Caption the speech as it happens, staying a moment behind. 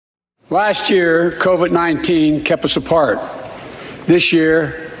Last year, COVID-19 kept us apart. This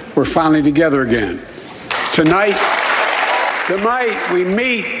year, we're finally together again. Tonight, we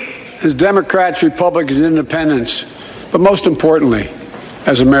meet as Democrats, Republicans, and Independents, but most importantly,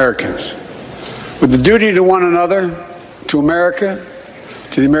 as Americans, with the duty to one another, to America,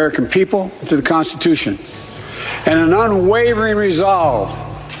 to the American people, and to the Constitution, and an unwavering resolve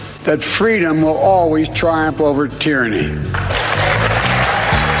that freedom will always triumph over tyranny.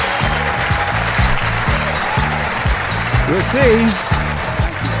 We'll see.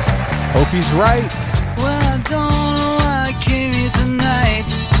 Hope he's right. Well, I don't know why I came here tonight.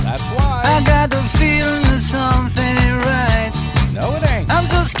 That's why. I got the feeling that something ain't right. No, it ain't. I'm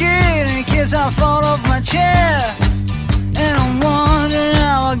so scared in case I fall off my chair. And I'm wondering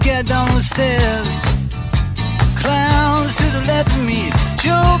how I'll get down the stairs. Clowns to the left of me,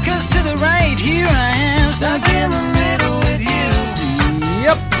 jokers to the right. Here I am, stuck in the middle with you.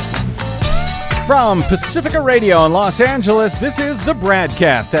 Yep. From Pacifica Radio in Los Angeles, this is the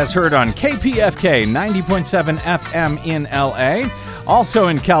BradCast, as heard on KPFK 90.7 FM in LA. Also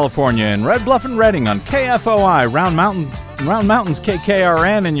in California, in Red Bluff and Redding on KFOI, Round Mountains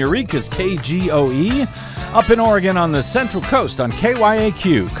KKRN, and Eureka's KGOE. Up in Oregon on the Central Coast on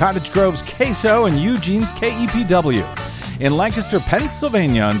KYAQ, Cottage Grove's KSO, and Eugene's KEPW. In Lancaster,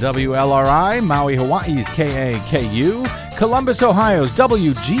 Pennsylvania on WLRI, Maui, Hawaii's KAKU, Columbus, Ohio's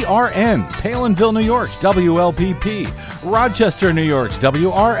WGRN, Palinville, New York's WLPP, Rochester, New York's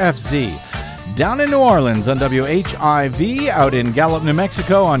WRFZ, down in New Orleans on WHIV, out in Gallup, New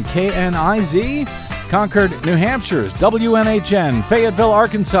Mexico on KNIZ, Concord, New Hampshire's WNHN, Fayetteville,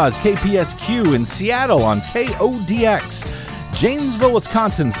 Arkansas's KPSQ, in Seattle on KODX, Janesville,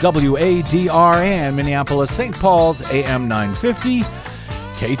 Wisconsin's WADR, and Minneapolis, St. Paul's AM 950,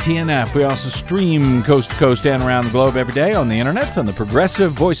 KTNF. We also stream coast to coast and around the globe every day on the internet, on the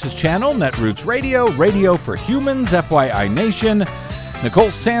Progressive Voices channel, Netroots Radio, Radio for Humans, FYI Nation,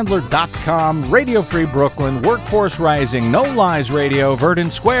 NicoleSandler.com, Radio Free Brooklyn, Workforce Rising, No Lies Radio,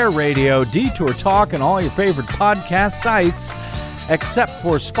 Verdant Square Radio, Detour Talk, and all your favorite podcast sites, except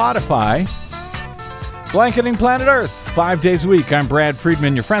for Spotify. Blanketing Planet Earth, 5 days a week. I'm Brad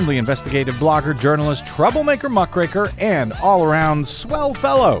Friedman, your friendly investigative blogger, journalist, troublemaker, muckraker, and all-around swell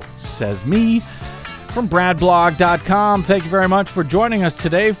fellow, says me. From BradBlog.com, thank you very much for joining us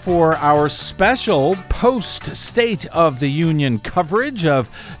today for our special post-State of the Union coverage of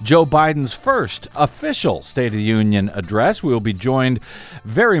Joe Biden's first official State of the Union address. We will be joined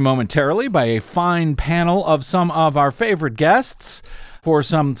very momentarily by a fine panel of some of our favorite guests for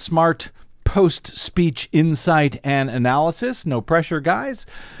some smart post-speech insight and analysis. No pressure, guys.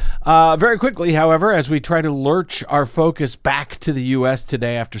 Very quickly, however, as we try to lurch our focus back to the U.S.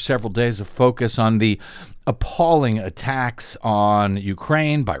 today after several days of focus on the appalling attacks on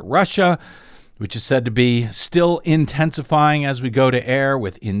Ukraine by Russia, which is said to be still intensifying as we go to air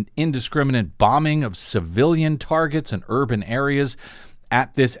with indiscriminate bombing of civilian targets and urban areas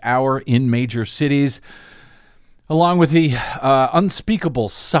at this hour in major cities, along with the unspeakable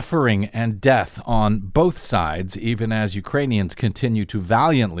suffering and death on both sides, even as Ukrainians continue to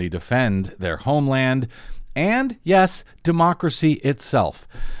valiantly defend their homeland and, yes, democracy itself.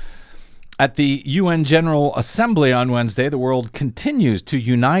 At the UN General Assembly on Wednesday, the world continues to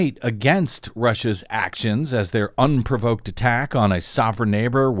unite against Russia's actions as their unprovoked attack on a sovereign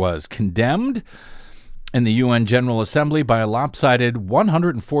neighbor was condemned in the UN General Assembly by a lopsided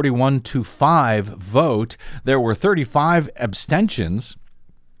 141-5 vote. There were 35 abstentions,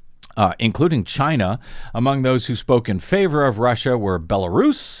 including China. Among those who spoke in favor of Russia were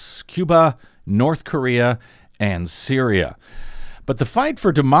Belarus, Cuba, North Korea, and Syria. But the fight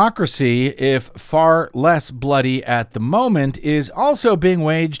for democracy, if far less bloody at the moment, is also being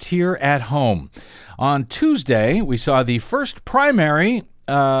waged here at home. On Tuesday, we saw the first primary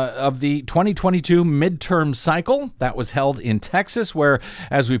of the 2022 midterm cycle that was held in Texas, where,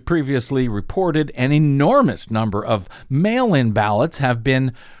 as we previously reported, an enormous number of mail-in ballots have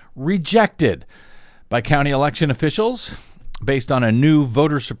been rejected by county election officials based on a new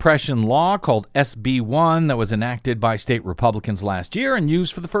voter suppression law called SB 1 that was enacted by state Republicans last year and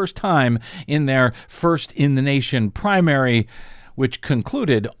used for the first time in their first-in-the-nation primary, which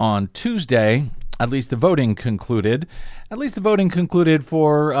concluded on Tuesday. At least the voting concluded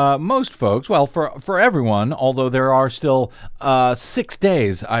for most folks, well, for everyone, although there are still 6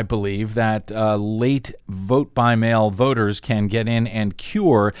 days, I believe, that late vote-by-mail voters can get in and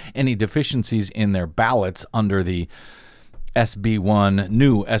cure any deficiencies in their ballots under the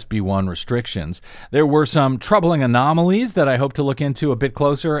new SB1 restrictions. There were some troubling anomalies that I hope to look into a bit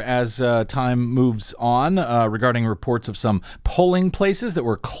closer as time moves on regarding reports of some polling places that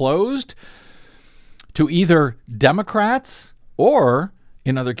were closed to either Democrats or,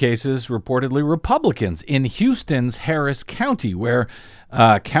 in other cases, reportedly Republicans in Houston's Harris County, where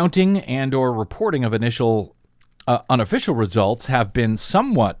counting and or reporting of initial unofficial results have been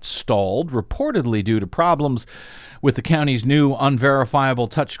somewhat stalled, reportedly due to problems with the county's new unverifiable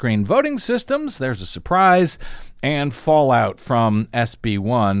touchscreen voting systems. There's a surprise, and fallout from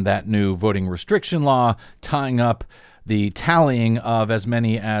SB1, that new voting restriction law, tying up the tallying of as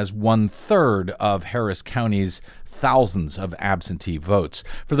many as 1/3 of Harris County's thousands of absentee votes.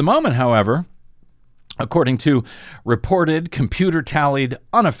 For the moment, however, according to reported computer-tallied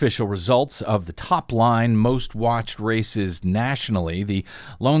unofficial results of the top-line most-watched races nationally, the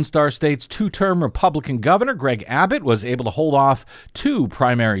Lone Star State's two-term Republican governor, Greg Abbott, was able to hold off two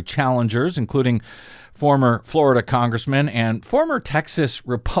primary challengers, including former Florida congressman and former Texas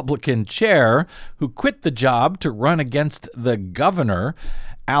Republican chair who quit the job to run against the governor,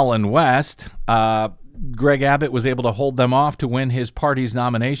 Allen West. Greg Abbott was able to hold them off to win his party's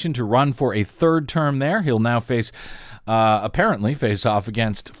nomination to run for a third term there. He'll now apparently face off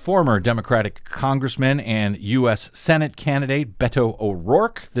against former Democratic congressman and U.S. Senate candidate Beto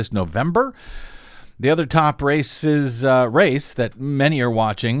O'Rourke this November. The other top race that many are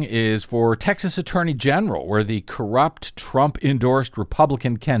watching is for Texas Attorney General, where the corrupt Trump-endorsed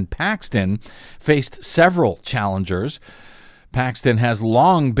Republican Ken Paxton faced several challengers. Paxton has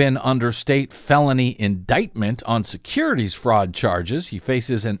long been under state felony indictment on securities fraud charges. He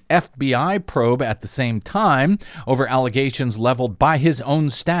faces an FBI probe at the same time over allegations leveled by his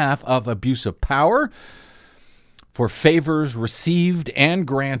own staff of abuse of power for favors received and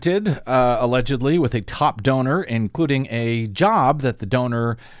granted, allegedly, with a top donor, including a job that the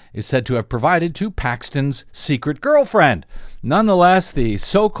donor is said to have provided to Paxton's secret girlfriend. Nonetheless, the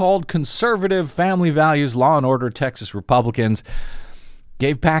so-called conservative family values law and order Texas Republicans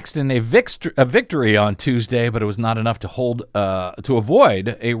gave Paxton a victory on Tuesday, but it was not enough to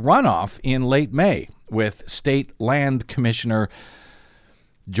avoid a runoff in late May with State Land Commissioner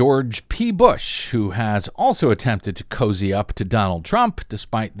George P. Bush, who has also attempted to cozy up to Donald Trump,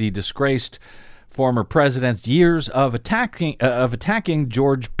 despite the disgraced former president's years of attacking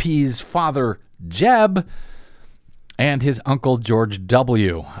George P.'s father, Jeb, and his uncle, George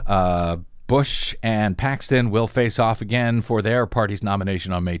W. Bush and Paxton will face off again for their party's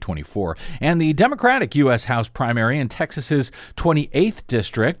nomination on May 24. And the Democratic U.S. House primary in Texas's 28th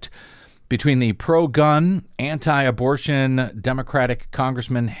district between the pro-gun, anti-abortion Democratic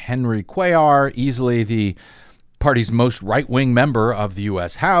Congressman Henry Cuellar, easily the party's most right-wing member of the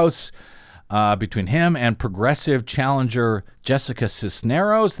U.S. House, between him and progressive challenger Jessica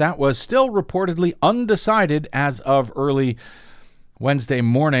Cisneros, that was still reportedly undecided as of early Wednesday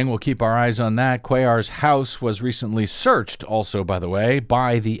morning. We'll keep our eyes on that. Cuellar's house was recently searched, also, by the way,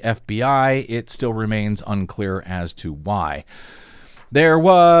 by the FBI. It still remains unclear as to why. There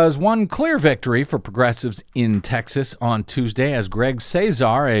was one clear victory for progressives in Texas on Tuesday as Greg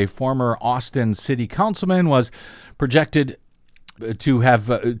Cesar, a former Austin city councilman, was projected to have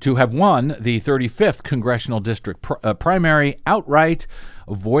won the 35th congressional district primary outright,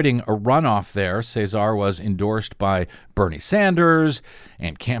 avoiding a runoff there. Cesar was endorsed by Bernie Sanders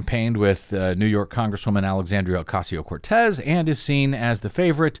and campaigned with New York Congresswoman Alexandria Ocasio-Cortez and is seen as the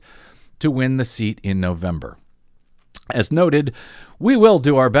favorite to win the seat in November. As noted, we will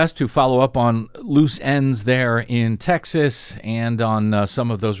do our best to follow up on loose ends there in Texas and on some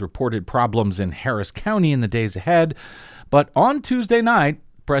of those reported problems in Harris County in the days ahead. But on Tuesday night,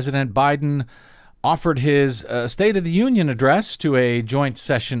 President Biden offered his State of the Union address to a joint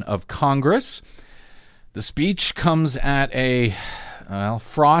session of Congress. The speech comes at a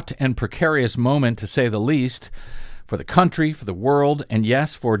fraught and precarious moment, to say the least, for the country, for the world, and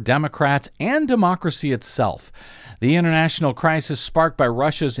yes, for Democrats and democracy itself. The international crisis sparked by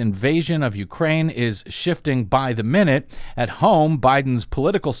Russia's invasion of Ukraine is shifting by the minute. At home, Biden's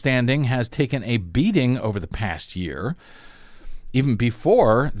political standing has taken a beating over the past year. Even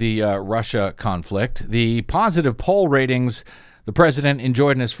before the Russia conflict, the positive poll ratings the president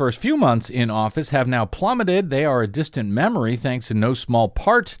enjoyed in his first few months in office have now plummeted. They are a distant memory, thanks in no small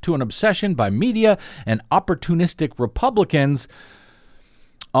part to an obsession by media and opportunistic Republicans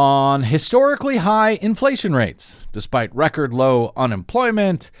on historically high inflation rates. Despite record low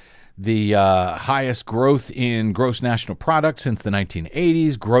unemployment, the highest growth in gross national product since the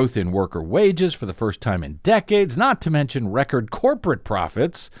 1980s, growth in worker wages for the first time in decades, not to mention record corporate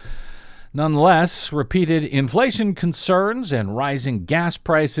profits. Nonetheless, repeated inflation concerns and rising gas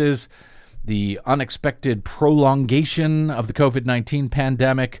prices, the unexpected prolongation of the COVID-19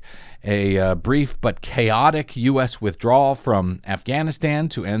 pandemic, a brief but chaotic U.S. withdrawal from Afghanistan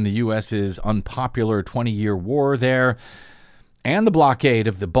to end the U.S.'s unpopular 20-year war there, and the blockade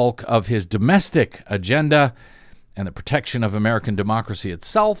of the bulk of his domestic agenda, and the protection of American democracy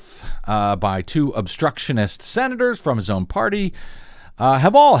itself by two obstructionist senators from his own party,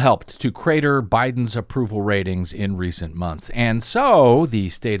 have all helped to crater Biden's approval ratings in recent months. And so the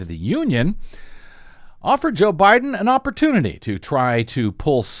State of the Union offered Joe Biden an opportunity to try to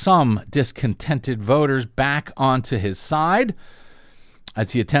pull some discontented voters back onto his side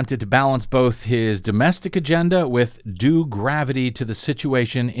as he attempted to balance both his domestic agenda with due gravity to the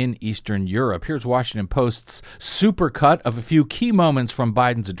situation in Eastern Europe. Here's Washington Post's supercut of a few key moments from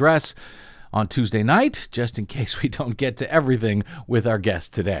Biden's address on Tuesday night, just in case we don't get to everything with our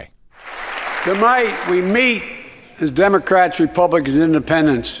guest today. Tonight, we meet as Democrats, Republicans, and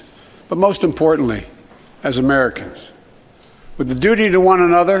Independents, but most importantly, as Americans, with the duty to one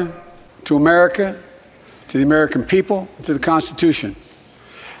another, to America, to the American people, to the Constitution,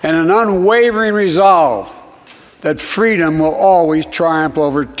 and an unwavering resolve that freedom will always triumph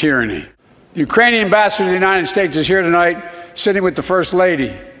over tyranny. The Ukrainian ambassador to the United States is here tonight, sitting with the First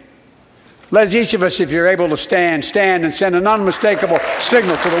Lady. Let each of us, if you're able to stand and send an unmistakable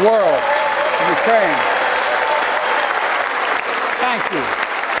signal to the world of Ukraine. Thank you.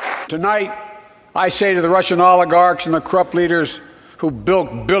 Tonight, I say to the Russian oligarchs and the corrupt leaders who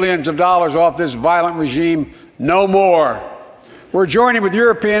bilked billions of dollars off this violent regime, no more. We're joining with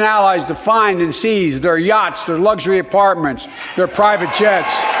European allies to find and seize their yachts, their luxury apartments, their private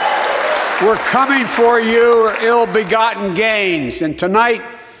jets. We're coming for your ill-begotten gains. And tonight,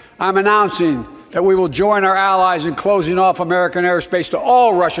 I'm announcing that we will join our allies in closing off American airspace to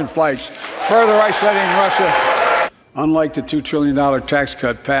all Russian flights, further isolating Russia. Unlike the $2 trillion tax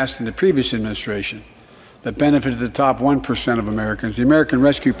cut passed in the previous administration that benefited the top 1% of Americans, the American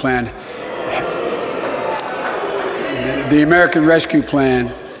Rescue Plan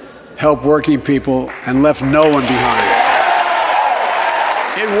helped working people and left no one behind.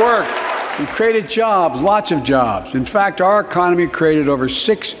 It worked. We created jobs, lots of jobs. In fact, our economy created over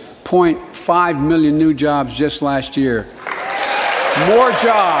 6.5 million new jobs just last year. More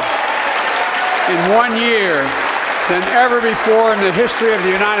jobs in 1 year than ever before in the history of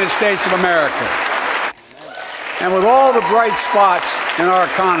the United States of America. And with all the bright spots in our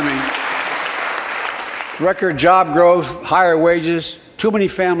economy, record job growth, higher wages, too many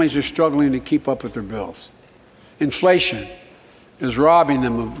families are struggling to keep up with their bills. Inflation is robbing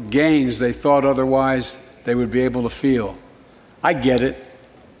them of gains they thought otherwise they would be able to feel. I get it.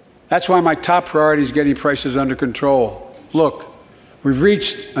 That's why my top priority is getting prices under control. Look, we've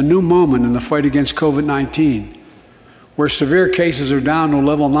reached a new moment in the fight against COVID-19, where severe cases are down to a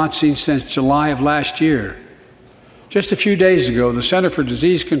level not seen since July of last year. Just a few days ago, the Center for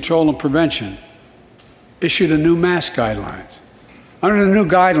Disease Control and Prevention issued a new mask guidelines. Under the new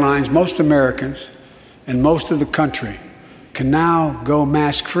guidelines, most Americans and most of the country can now go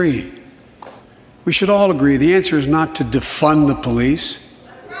mask-free. We should all agree the answer is not to defund the police.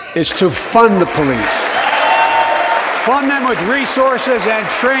 It's to fund the police. Fund them with resources and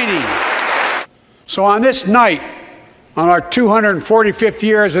training. So on this night, on our 245th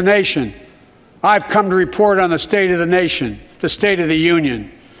year as a nation, I've come to report on the state of the nation, the State of the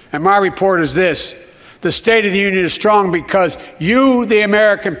Union. And my report is this: the State of the Union is strong because you, the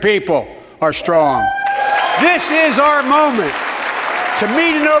American people, are strong. This is our moment to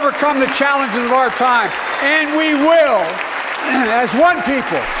meet and overcome the challenges of our time. And we will, as one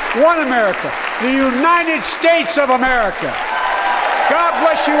people, one America, the United States of America. God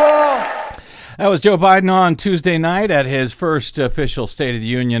bless you all. That was Joe Biden on Tuesday night at his first official State of the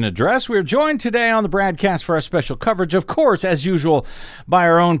Union address. We're joined today on the BradCast for our special coverage, of course, as usual, by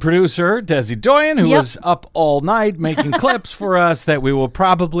our own producer, Desi Doyen, who was up all night making clips for us that we will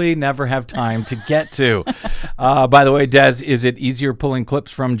probably never have time to get to. By the way, Des, is it easier pulling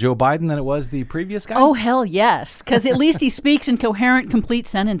clips from Joe Biden than it was the previous guy? Oh, hell yes, because at least he speaks in coherent, complete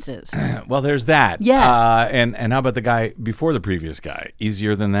sentences. Well, there's that. Yes. And how about the guy before the previous guy?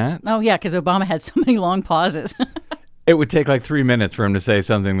 Easier than that? Oh, yeah, because Obama had so many long pauses. It would take like 3 minutes for him to say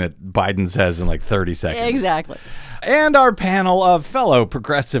something that Biden says in like 30 seconds. Exactly. And our panel of fellow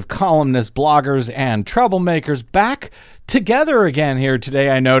progressive columnists, bloggers, and troublemakers back together again here today,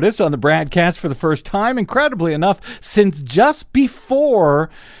 I notice, on the BradCast for the first time, incredibly enough, since just before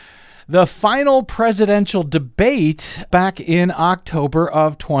the final presidential debate back in October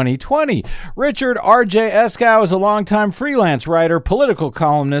of 2020. Richard R.J. Eskow is a longtime freelance writer, political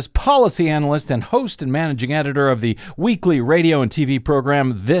columnist, policy analyst, and host and managing editor of the weekly radio and TV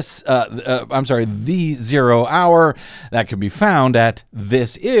program The 0 Hour. That can be found at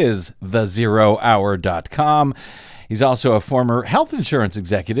thisisthezerohour.com. He's also a former health insurance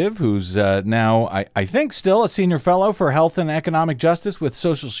executive who's now, I think, still a senior fellow for health and economic justice with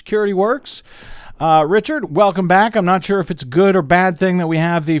Social Security Works. Richard, welcome back. I'm not sure if it's a good or bad thing that we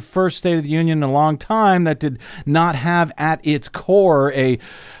have the first State of the Union in a long time that did not have at its core a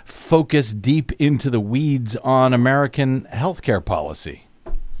focus deep into the weeds on American healthcare policy.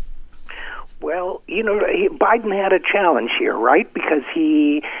 Well, Biden had a challenge here, right? Because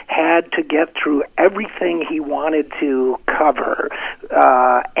he had to get through everything he wanted to cover,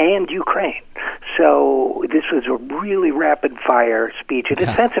 and Ukraine. So this was a really rapid-fire speech. In a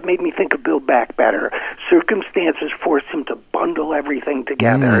sense, it made me think of Build Back Better. Circumstances forced him to bundle everything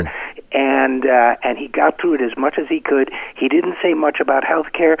together, and he got through it as much as he could. He didn't say much about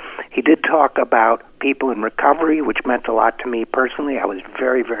health care. He did talk about people in recovery, which meant a lot to me personally. I was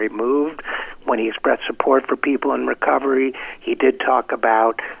very, very moved when he expressed support for people in recovery. He did talk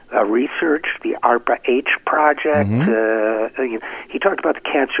about research, the ARPA-H project. He talked about the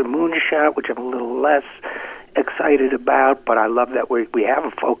cancer moonshot, which I'm a little less excited about, but I love that we have a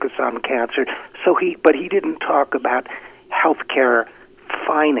focus on cancer. But he didn't talk about healthcare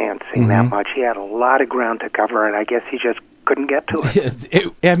financing that much. He had a lot of ground to cover, and I guess he just couldn't get to it.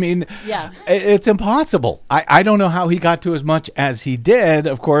 It's impossible. I don't know how he got to as much as he did.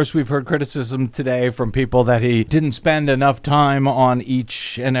 Of course, we've heard criticism today from people that he didn't spend enough time on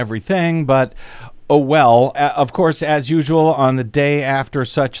each and everything, but oh well. Of course, as usual, on the day after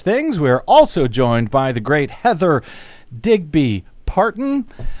such things, we're also joined by the great Heather Digby Parton,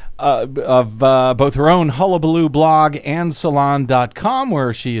 of both her own Hullabaloo blog and Salon.com,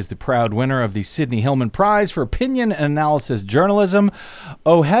 where she is the proud winner of the Sidney Hillman Prize for Opinion and Analysis Journalism.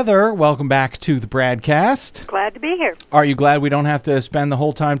 Oh, Heather, welcome back to the BradCast. Glad to be here. Are you glad we don't have to spend the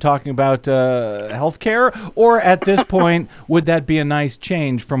whole time talking about healthcare? Or at this point, would that be a nice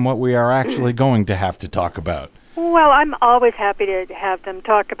change from what we are actually going to have to talk about? Well, I'm always happy to have them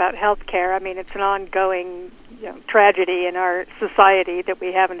talk about healthcare. I mean, it's an ongoing tragedy in our society that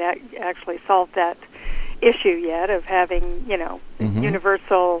we haven't actually solved that issue yet of having,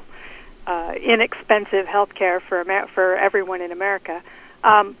 universal, inexpensive health care for everyone in America.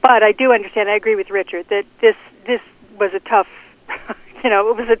 But I do understand, I agree with Richard, that this was a tough,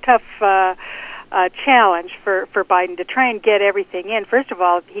 it was a tough challenge for Biden to try and get everything in. First of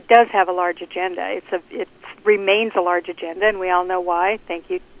all, he does have a large agenda. It remains a large agenda, and we all know why. Thank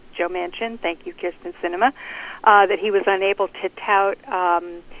you, Joe Manchin. Thank you, Kirsten Sinema. That he was unable to tout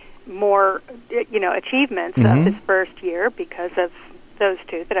more, achievements of his first year because of those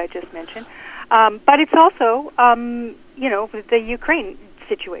two that I just mentioned. But it's also, the Ukraine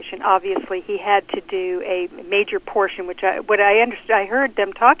situation. Obviously, he had to do a major portion, which I heard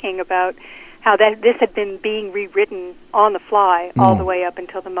them talking about how this had been being rewritten on the fly all the way up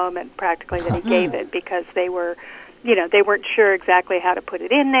until the moment practically that he gave it, because they were. They weren't sure exactly how to put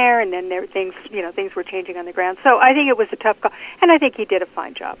it in there, and then things were changing on the ground. So I think it was a tough call, and I think he did a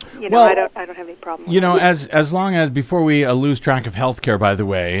fine job. I don't have any problem with it. As long as, before we lose track of healthcare, by the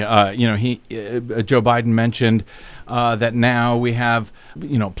way, Joe Biden mentioned that now we have,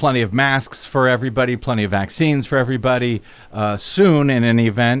 plenty of masks for everybody, plenty of vaccines for everybody, soon in any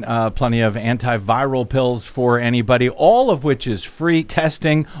event, plenty of antiviral pills for anybody, all of which is free,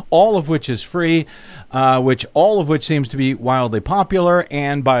 testing, all of which is free, which seems to be wildly popular,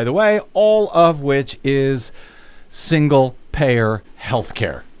 and by the way, all of which is single-payer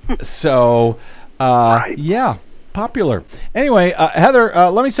healthcare. So, popular. Anyway, Heather,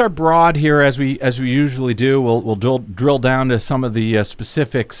 let me start broad here as we usually do. We'll drill down to some of the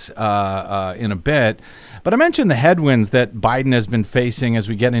specifics in a bit. But I mentioned the headwinds that Biden has been facing as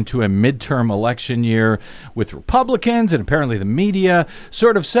we get into a midterm election year, with Republicans and apparently the media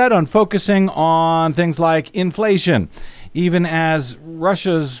sort of set on focusing on things like inflation, even as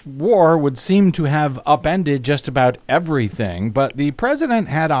Russia's war would seem to have upended just about everything. But the president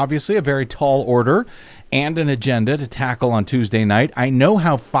had obviously a very tall order and an agenda to tackle on Tuesday night. I know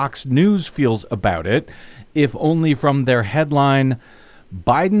how Fox News feels about it, if only from their headline,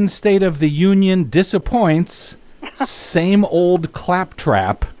 "Biden's State of the Union disappoints, same old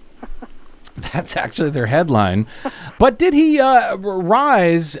claptrap." That's actually their headline. But did he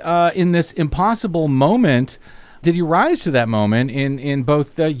rise in this impossible moment? Did he rise to that moment in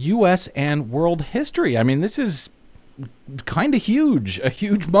both U.S. and world history? I mean, this is kind of huge, a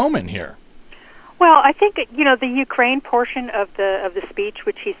huge moment here. Well, I think, the Ukraine portion of the speech,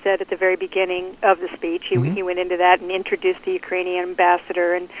 which he said at the very beginning of the speech, he went into that and introduced the Ukrainian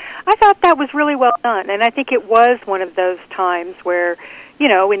ambassador, and I thought that was really well done. And I think it was one of those times where,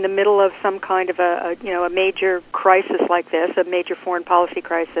 in the middle of some kind of a major crisis like this, a major foreign policy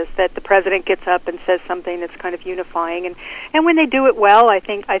crisis, that the president gets up and says something that's kind of unifying. And when they do it well, I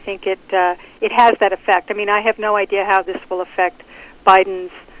think it has that effect. I mean, I have no idea how this will affect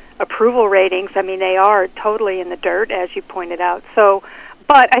Biden's approval ratings. I mean, they are totally in the dirt, as you pointed out. So,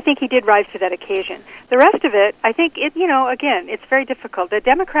 but I think he did rise to that occasion. The rest of it, I think again, it's very difficult. The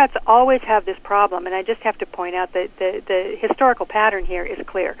Democrats always have this problem, and I just have to point out that the historical pattern here is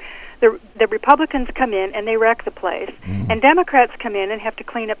clear. The Republicans come in and they wreck the place, and Democrats come in and have to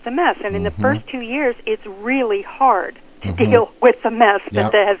clean up the mess. And in the first 2 years, it's really hard to deal with the mess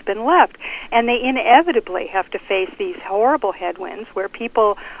that has been left. And they inevitably have to face these horrible headwinds where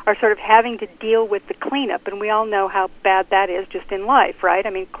people are sort of having to deal with the cleanup, and we all know how bad that is just in life, right?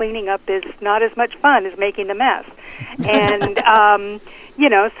 I mean, cleaning up is not as much fun as making the mess. And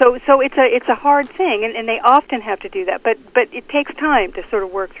so it's a hard thing, and they often have to do that. But it takes time to sort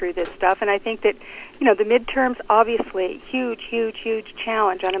of work through this stuff, and I think that the midterms, obviously, huge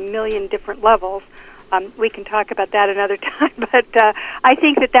challenge on a million different levels. We can talk about that another time, but I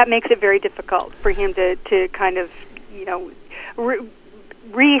think that makes it very difficult for him to kind of,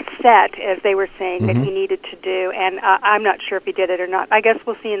 reset, as they were saying, that he needed to do, and I'm not sure if he did it or not. I guess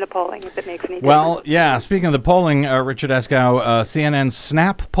we'll see in the polling if it makes any difference. Well, yeah, speaking of the polling, Richard Eskow, CNN's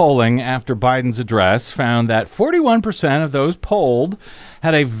Snap polling after Biden's address found that 41% of those polled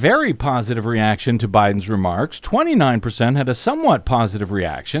had a very positive reaction to Biden's remarks. 29% had a somewhat positive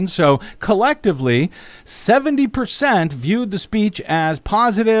reaction. So collectively, 70% viewed the speech as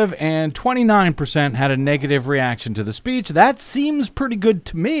positive and 29% had a negative reaction to the speech. That seems pretty good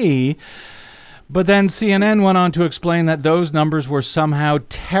to me. But then CNN went on to explain that those numbers were somehow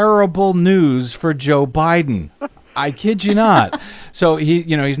terrible news for Joe Biden. I kid you not. So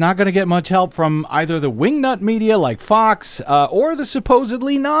he's not going to get much help from either the wingnut media like Fox or the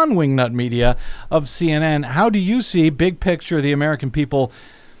supposedly non-wingnut media of CNN. How do you see, big picture, the American people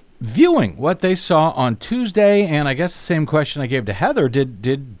viewing what they saw on Tuesday? And I guess the same question I gave to Heather: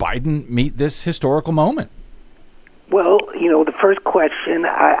 Did Biden meet this historical moment? Well, the first question,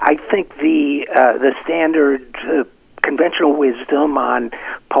 I think the standard conventional wisdom on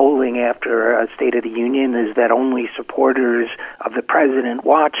polling after a State of the Union is that only supporters of the president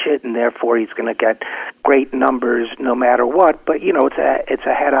watch it, and therefore he's going to get great numbers no matter what. But it's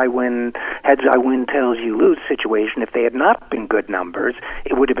a heads I win, tails you lose situation. If they had not been good numbers,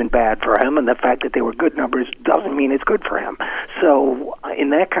 it would have been bad for him, and the fact that they were good numbers doesn't mean it's good for him. So in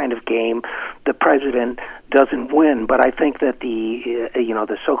that kind of game, the president doesn't win. But I think that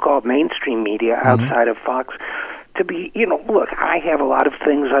the so-called mainstream media outside of Fox, to be, look, I have a lot of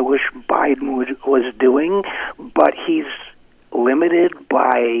things I wish Biden was doing, but he's limited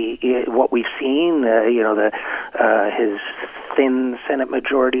by what we've seen, his thin Senate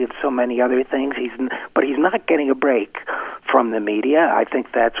majority and so many other things. But he's not getting a break from the media. I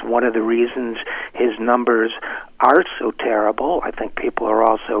think that's one of the reasons his numbers are so terrible. I think people are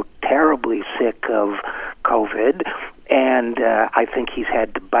also terribly sick of COVID, and I think he's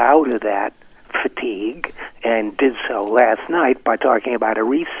had to bow to that fatigue, and did so last night by talking about a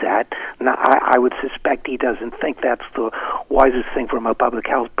reset. Now, I would suspect he doesn't think that's the wisest thing from a public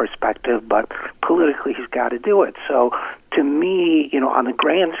health perspective, but politically he's got to do it. So to me, on the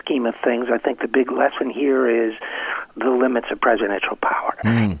grand scheme of things, I think the big lesson here is the limits of presidential power.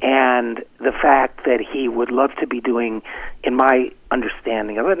 And the fact that he would love to be doing, in my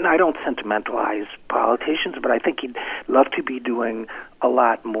understanding of it, and I don't sentimentalize politicians, but I think he'd love to be doing a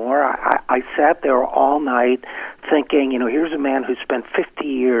lot more. I sat there all night thinking, here's a man who spent 50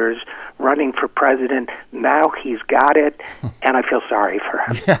 years running for president. Now he's got it, and I feel sorry for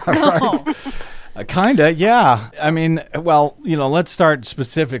him. Yeah, right. Kinda, yeah. I mean, well, let's start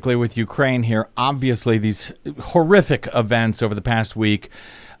specifically with Ukraine here. Obviously, these horrific events over the past week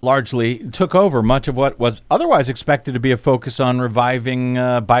largely took over much of what was otherwise expected to be a focus on reviving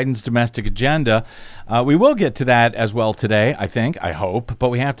Biden's domestic agenda. We will get to that as well today, I hope. But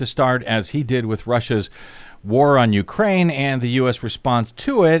we have to start, as he did, with Russia's war on Ukraine and the U.S. response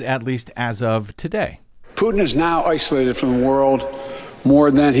to it, at least as of today. Putin is now isolated from the world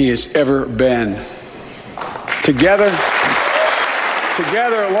more than he has ever been. Together,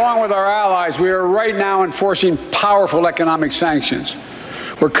 along with our allies, we are right now enforcing powerful economic sanctions.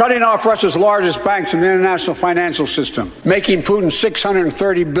 We're cutting off Russia's largest banks from the international financial system, making Putin's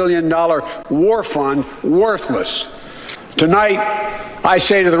 $630 billion war fund worthless. Tonight, I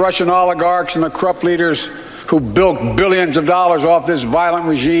say to the Russian oligarchs and the corrupt leaders who bilked billions of dollars off this violent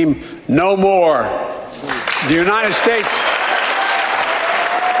regime, no more. The United States,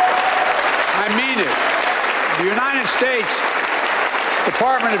 I mean it, the United States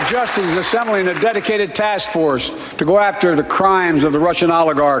Department of Justice is assembling a dedicated task force to go after the crimes of the Russian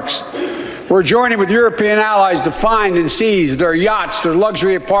oligarchs. We're joining with European allies to find and seize their yachts, their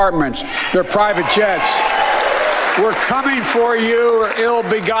luxury apartments, their private jets. We're coming for your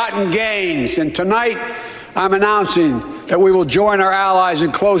ill-begotten gains. And tonight, I'm announcing that we will join our allies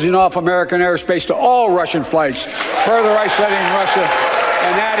in closing off American airspace to all Russian flights, further isolating Russia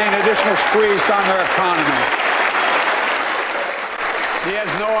and adding additional squeeze on their economy. He has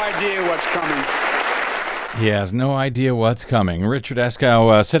no idea what's coming. He has no idea what's coming. Richard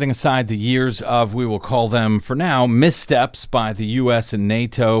Eskow, setting aside the years of, we will call them for now, missteps by the U.S. and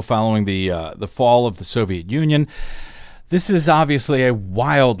NATO following the fall of the Soviet Union. This is obviously a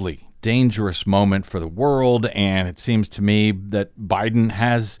wildly dangerous moment for the world, and it seems to me that Biden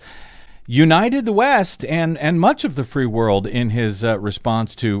has united the West and much of the free world in his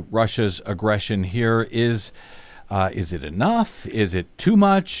response to Russia's aggression here. Is it enough? Is it too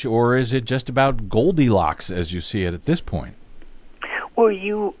much? Or is it just about Goldilocks as you see it at this point? Well,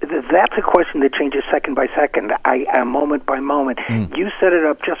 that's a question that changes second by second, moment by moment. You set it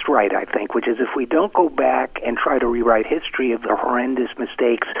up just right, I think, which is if we don't go back and try to rewrite history of the horrendous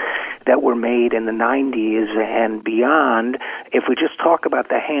mistakes that were made in the 90s and beyond, if we just talk about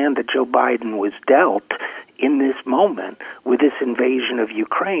the hand that Joe Biden was dealt in this moment with this invasion of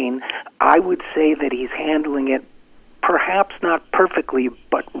Ukraine, I would say that he's handling it perhaps not perfectly,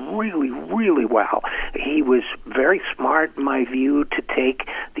 but really, really well. He was very smart, in my view, to take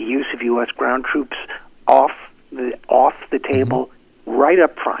the use of U.S. ground troops off the table right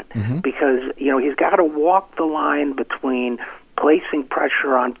up front, because he's got to walk the line between placing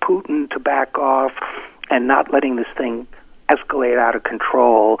pressure on Putin to back off and not letting this thing escalate out of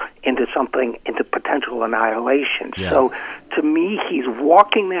control into potential annihilation. Yeah. So, to me, he's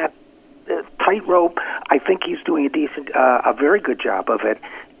walking that tightrope. I think he's doing a very good job of it,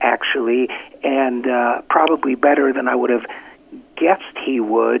 actually, and probably better than I would have guessed he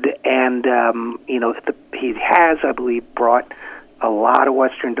would. And he has, I believe, brought a lot of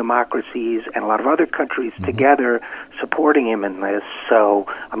Western democracies and a lot of other countries together supporting him in this. So,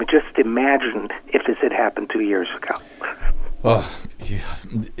 just imagine if this had happened 2 years ago. Oh,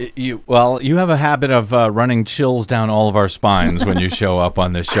 you have a habit of running chills down all of our spines when you show up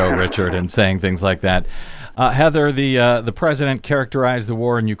on this show, Richard, and saying things like that. Heather, the president characterized the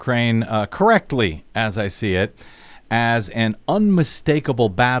war in Ukraine correctly, as I see it, as an unmistakable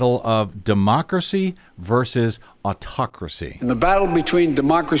battle of democracy versus autocracy. In the battle between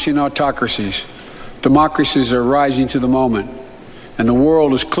democracy and autocracies, democracies are rising to the moment, and the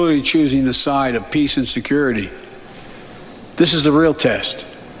world is clearly choosing the side of peace and security. This is the real test,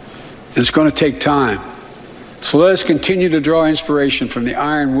 and it's going to take time. So let us continue to draw inspiration from the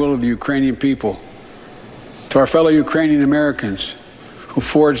iron will of the Ukrainian people. To our fellow Ukrainian Americans who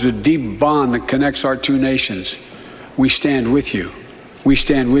forged the deep bond that connects our two nations, we stand with you. We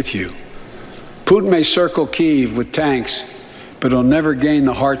stand with you. Putin may circle Kyiv with tanks, but he'll never gain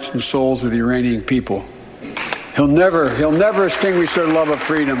the hearts and souls of the Iranian people. He'll never extinguish their love of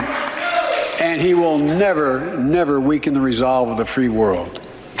freedom. And he will never, never weaken the resolve of the free world.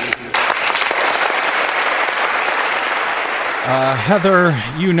 Heather,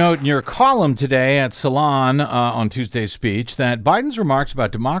 you note in your column today at Salon on Tuesday's speech that Biden's remarks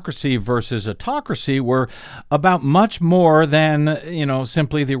about democracy versus autocracy were about much more than,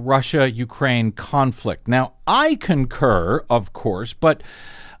 simply the Russia-Ukraine conflict. Now, I concur, of course, but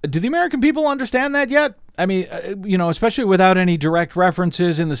do the American people understand that yet? I mean, especially without any direct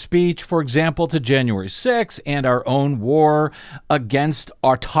references in the speech, for example, to January 6th and our own war against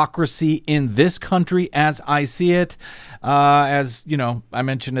autocracy in this country as I see it. As, I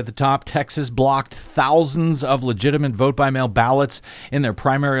mentioned at the top, Texas blocked thousands of legitimate vote-by-mail ballots in their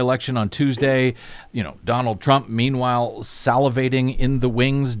primary election on Tuesday. Donald Trump, meanwhile, salivating in the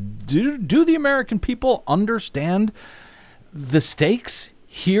wings. Do the American people understand the stakes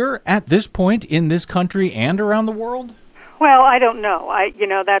here at this point in this country and around the world? Well, I don't know.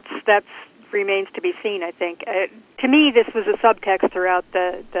 That's remains to be seen, I think. To me, this was a subtext throughout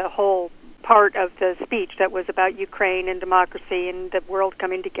the whole part of the speech that was about Ukraine and democracy and the world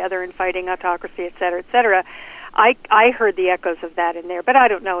coming together and fighting autocracy, et cetera, et cetera. I heard the echoes of that in there, but I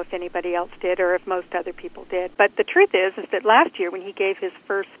don't know if anybody else did or if most other people did. But the truth is that last year when he gave his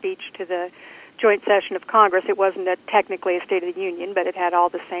first speech to the joint session of Congress. It wasn't technically a State of the Union, but it had all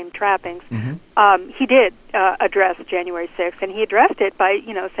the same trappings. He did address January 6th, and he addressed it by,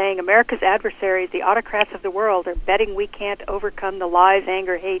 saying America's adversaries, the autocrats of the world, are betting we can't overcome the lies,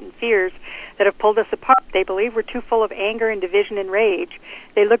 anger, hate, and fears that have pulled us apart. They believe we're too full of anger and division and rage.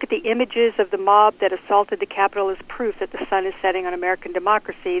 They look at the images of the mob that assaulted the Capitol as proof that the sun is setting on American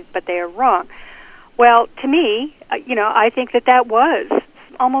democracy, but they are wrong. Well, to me, I think that was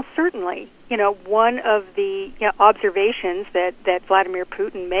almost certainly, one of the observations that Vladimir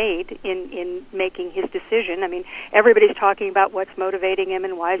Putin made in making his decision. I mean, everybody's talking about what's motivating him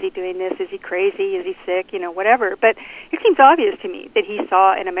and why is he doing this? Is he crazy? Is he sick? Whatever. But it seems obvious to me that he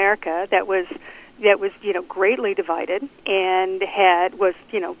saw an America that was greatly divided and was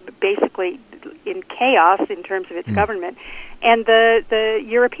basically in chaos in terms of its government. And the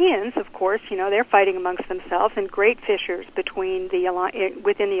Europeans, of course, they're fighting amongst themselves, and great fissures within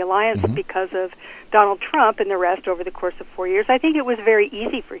the alliance because of Donald Trump and the rest over the course of 4 years. I think it was very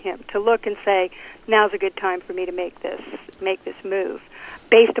easy for him to look and say, now's a good time for me to make this move,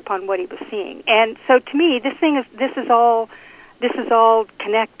 based upon what he was seeing. And so, to me, this is all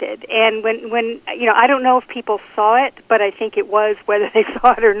connected. And when I don't know if people saw it, but I think it was whether they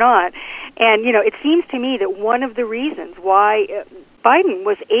saw it or not. And, it seems to me that one of the reasons why Biden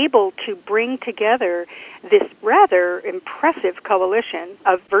was able to bring together this rather impressive coalition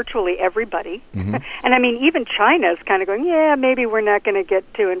of virtually everybody. And I mean, even China's kind of going, yeah, maybe we're not going to get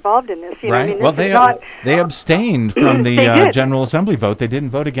too involved in this. Right. I mean, well, they abstained from the General Assembly vote. They didn't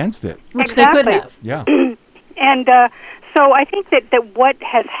vote against it. Which they could have. Yeah. And so I think that what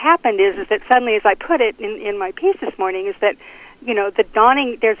has happened is that suddenly, as I put it in my piece this morning, is that,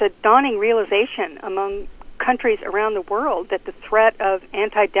 there's a dawning realization among countries around the world that the threat of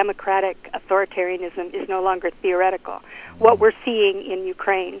anti-democratic authoritarianism is no longer theoretical. What we're seeing in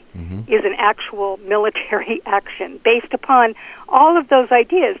Ukraine is an actual military action based upon all of those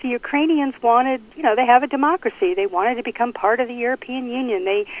ideas. The Ukrainians wanted, they have a democracy. They wanted to become part of the European Union.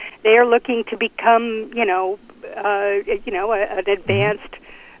 They are looking to become, an advanced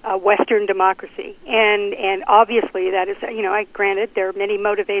Western democracy, and obviously that is, granted there are many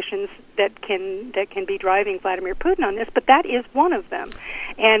motivations that can be driving Vladimir Putin on this, but that is one of them.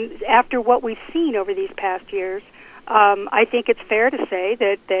 And after what we've seen over these past years, I think it's fair to say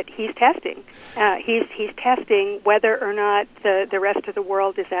that he's testing. He's testing whether or not the rest of the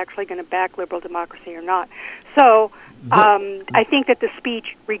world is actually going to back liberal democracy or not. So I think that the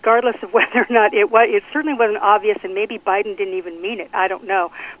speech, regardless of whether or not it certainly wasn't obvious, and maybe Biden didn't even mean it. I don't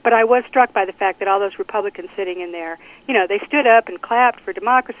know. But I was struck by the fact that all those Republicans sitting in there, they stood up and clapped for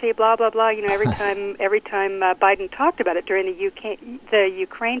democracy, blah blah blah. Every time Biden talked about it during the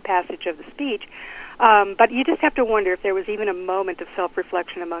Ukraine passage of the speech. But you just have to wonder if there was even a moment of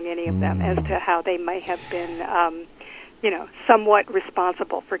self-reflection among any of them as to how they might have been, somewhat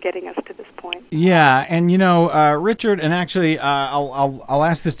responsible for getting us to this point. Yeah, and Richard, and actually, I'll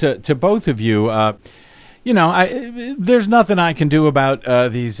ask this to both of you. There's nothing I can do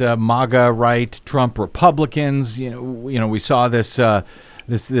about these MAGA right Trump Republicans. We saw this.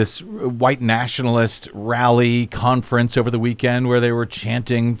 This white nationalist rally conference over the weekend where they were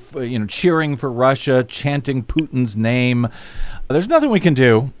chanting, cheering for Russia, chanting Putin's name. There's nothing we can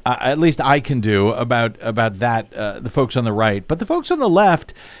do, at least I can do, about that, the folks on the right. But the folks on the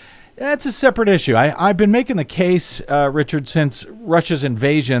left, that's a separate issue. I've been making the case, Richard, since Russia's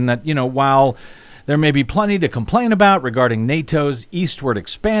invasion that, while there may be plenty to complain about regarding NATO's eastward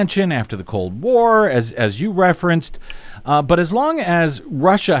expansion after the Cold War, as you referenced, but as long as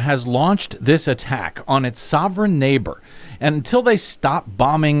Russia has launched this attack on its sovereign neighbor, and until they stop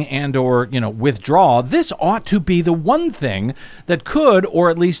bombing and or withdraw, this ought to be the one thing that could,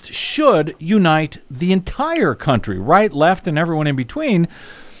 or at least should, unite the entire country, right, left, and everyone in between.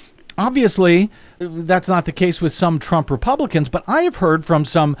 Obviously, that's not the case with some Trump Republicans, but I have heard from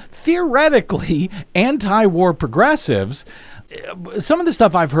some theoretically anti-war progressives. Some of the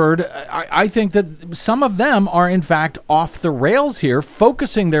stuff I've heard, I think that some of them are, in fact, off the rails here,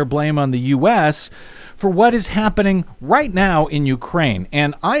 focusing their blame on the U.S. for what is happening right now in Ukraine.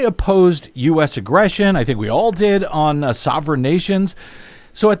 And I opposed U.S. aggression. I think we all did on sovereign nations.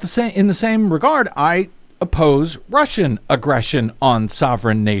 So in the same regard, I oppose Russian aggression on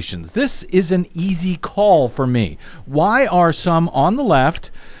sovereign nations. This is an easy call for me. Why are some on the left,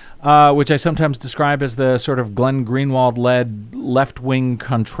 which I sometimes describe as the sort of Glenn Greenwald-led left-wing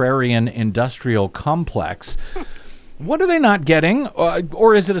contrarian industrial complex, what are they not getting?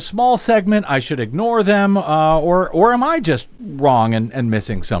 Or is it a small segment? I should ignore them? Or am I just wrong and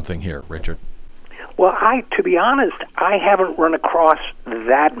missing something here, Richard? Well, to be honest, I haven't run across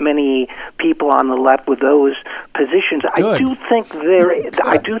that many people on the left with those positions. Good.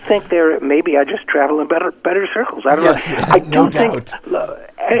 I do think there. Maybe I just travel in better circles. I don't know. I no do think.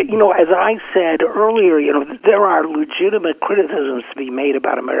 As I said earlier, there are legitimate criticisms to be made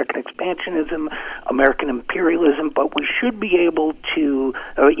about American expansionism, American imperialism, but we should be able to,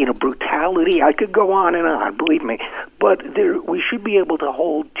 brutality. I could go on and on, believe me, but we should be able to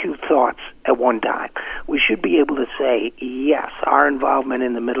hold two thoughts at one time. We should be able to say, yes, our involvement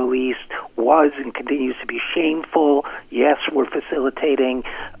in the Middle East was and continues to be shameful. Yes, we're facilitating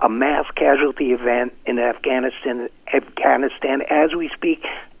a mass casualty event in Afghanistan as we speak.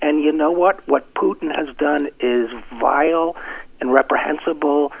 And you know what? What Putin has done is vile and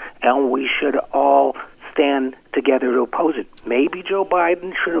reprehensible, and we should all stand together to oppose it. Maybe Joe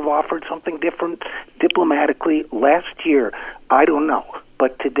Biden should have offered something different diplomatically last year. I don't know.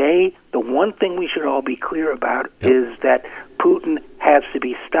 But today, the one thing we should all be clear about is that Putin has to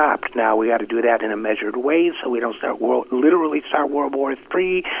be stopped. Now, we got to do that in a measured way so we don't literally start World War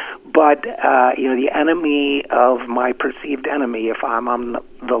III. But, the enemy of my perceived enemy, if I'm on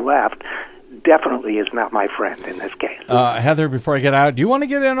the left, definitely is not my friend in this case. Heather, before I get out, do you want to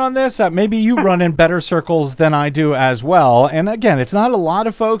get in on this? Maybe you run in better circles than I do as well. And again, it's not a lot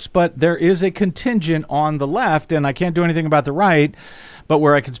of folks, but there is a contingent on the left, and I can't do anything about the right, but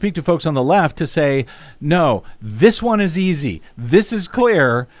where I can speak to folks on the left to say, no, this one is easy. This is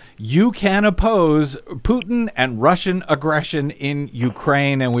clear. You can oppose Putin and Russian aggression in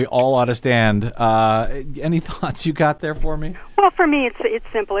Ukraine, and we all ought to stand. Any thoughts you got there for me? Well, for me, it's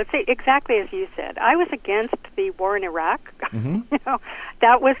simple. It's exactly as you said. I was against the war in Iraq. Mm-hmm.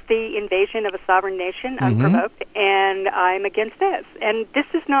 That was the invasion of a sovereign nation, unprovoked, and I'm against this. And this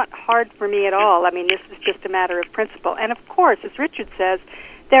is not hard for me at all. I mean, this is just a matter of principle. And of course, as Richard says,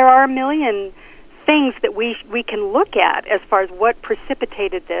 there are a million things that we can look at as far as what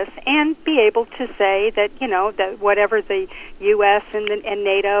precipitated this, and be able to say that that whatever the U.S. and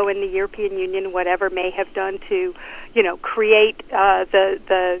NATO and the European Union, whatever may have done to create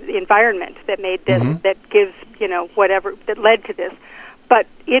the environment that made this, that gives whatever that led to this. But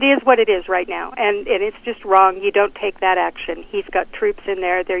it is what it is right now, and it's just wrong. You don't take that action. He's got troops in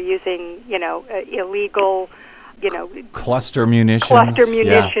there. They're using illegal. Cluster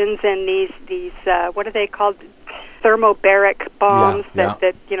munitions. And these what are they called? Thermobaric bombs that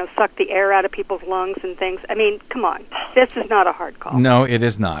suck the air out of people's lungs and things. I mean, come on, this is not a hard call. No, it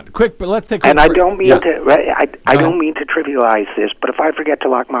is not. Quick, but let's take. And I don't mean I don't mean to trivialize this, but if I forget to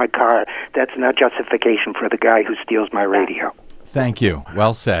lock my car, that's not justification for the guy who steals my radio. Thank you.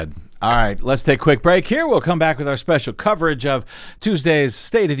 Well said. All right, let's take a quick break here. We'll come back with our special coverage of Tuesday's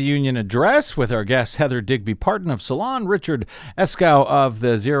State of the Union address with our guests Heather Digby Parton of Salon, Richard Eskow of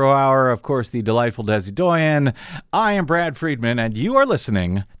the Zero Hour, of course, the delightful Desi Doyen. I am Brad Friedman, and you are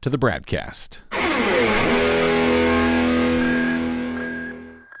listening to the BradCast.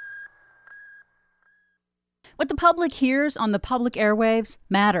 What the public hears on the public airwaves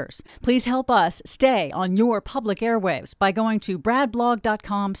matters. Please help us stay on your public airwaves by going to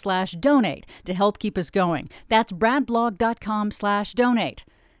bradblog.com/donate to help keep us going. That's bradblog.com/donate.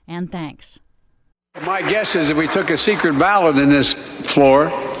 And thanks. My guess is if we took a secret ballot in this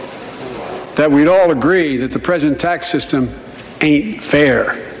floor, that we'd all agree that the present tax system ain't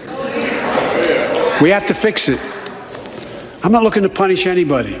fair. We have to fix it. I'm not looking to punish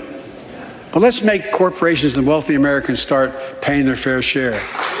anybody. But let's make corporations and wealthy Americans start paying their fair share.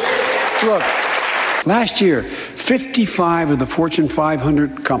 Look, last year, 55 of the Fortune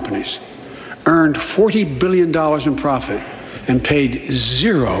 500 companies earned $40 billion in profit and paid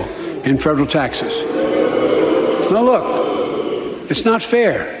zero in federal taxes. Now look, it's not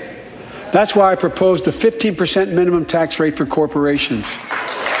fair. That's why I proposed a 15% minimum tax rate for corporations.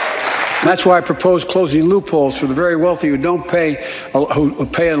 That's why I propose closing loopholes for the very wealthy who pay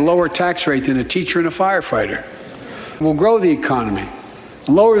a lower tax rate than a teacher and a firefighter. We'll grow the economy,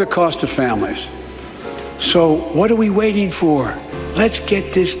 lower the cost of families. So what are we waiting for? Let's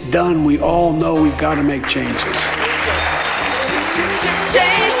get this done. We all know we've got to make changes.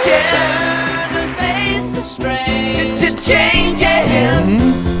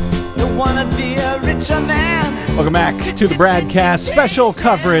 Don't wanna be a richer man. Welcome back to the BradCast, special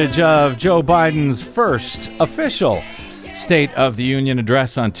coverage of Joe Biden's first official State of the Union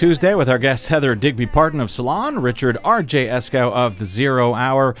address on Tuesday with our guests Heather Digby Parton of Salon, Richard R.J. Eskow of the Zero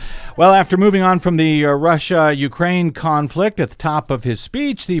Hour. Well, after moving on from the Russia-Ukraine conflict at the top of his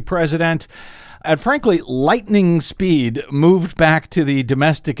speech, the president, at frankly lightning speed, moved back to the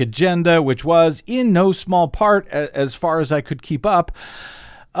domestic agenda, which was in no small part, as far as I could keep up,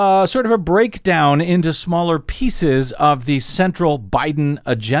 sort of a breakdown into smaller pieces of the central Biden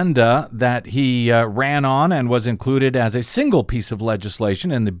agenda that he ran on and was included as a single piece of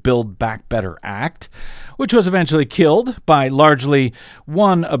legislation in the Build Back Better Act, which was eventually killed by largely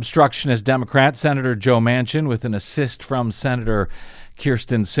one obstructionist Democrat, Senator Joe Manchin, with an assist from Senator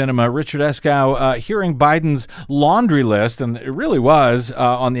Kyrsten Sinema. Richard Eskow, hearing Biden's laundry list, and it really was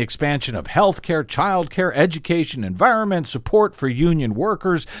on the expansion of health care, child care, education, environment, support for union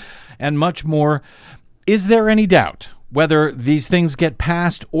workers, and much more. Is there any doubt, whether these things get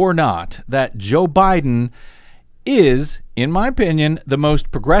passed or not, that Joe Biden is, in my opinion, the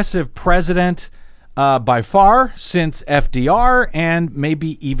most progressive president by far since FDR, and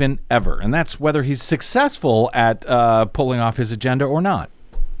maybe even ever? And that's whether he's successful at pulling off his agenda or not.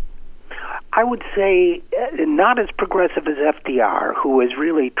 I would say not as progressive as FDR, who was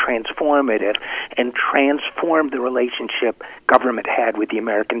really transformative and transformed the relationship government had with the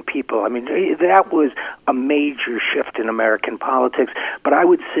American people. I mean, that was a major shift in American politics. But I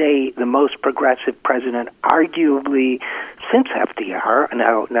would say the most progressive president, arguably since FDR.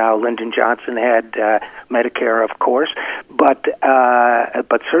 Now Lyndon Johnson had Medicare, of course, but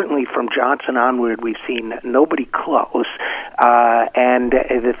certainly from Johnson onward, we've seen nobody close. And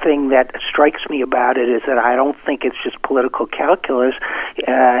the thing that strikes me about it is that I don't think it's just political calculus.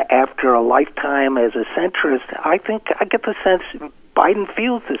 After a lifetime as a centrist, I get the sense Biden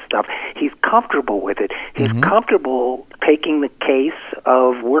feels this stuff. He's comfortable with it. He's comfortable taking the case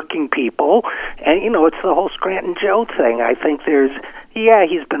of working people. And, it's the whole Scranton Joe thing. I think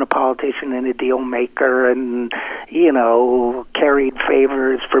he's been a politician and a deal maker and, carried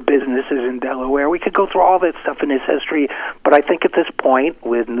favors for businesses in Delaware. We could go through all that stuff in his history, but I think at this point,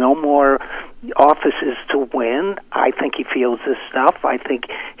 with no more offices to win, I think he feels this stuff. I think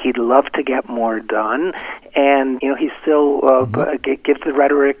he'd love to get more done. And, he still gives the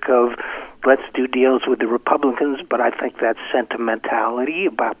rhetoric of let's do deals with the Republicans, but I think that's sentimentality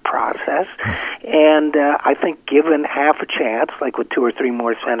about process. And I think given half a chance, like with 2 or 3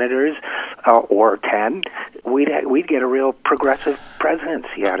 more senators, or 10, we'd get a real progressive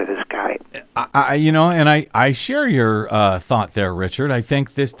presidency out of this guy. I share your thought there, Richard. I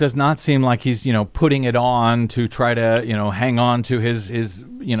think this does not seem like he's, putting it on to try to, hang on to his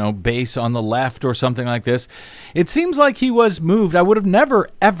base on the left or something like this. It seems like he was moved. I would have never,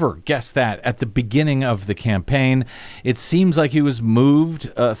 ever guessed that at the beginning of the campaign. It seems like he was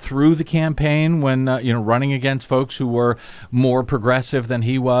moved through the campaign when, running against folks who were more progressive than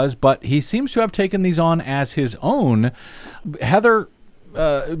he was. But he seems to have taken these on as his own. Heather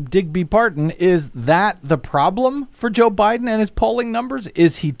Digby Parton, is that the problem for Joe Biden and his polling numbers?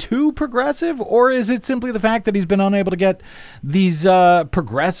 Is he too progressive, or is it simply the fact that he's been unable to get these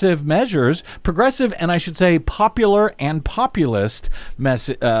progressive measures, and I should say popular and populist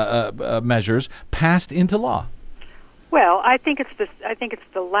measures passed into law? Well, I think it's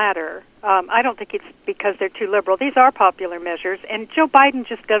the latter. I don't think it's because they're too liberal. These are popular measures, and Joe Biden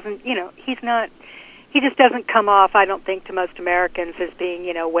just doesn't. He just doesn't come off, I don't think, to most Americans as being,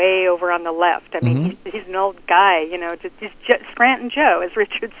 way over on the left. I mean, he's an old guy, he's Scranton Joe, as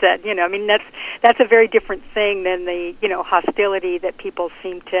Richard said. That's a very different thing than the, hostility that people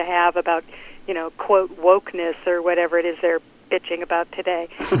seem to have about, quote, wokeness or whatever it is they're bitching about today.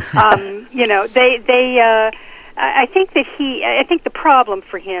 I think the problem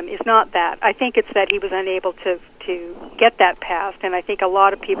for him is not that. I think it's that he was unable to get that passed, and I think a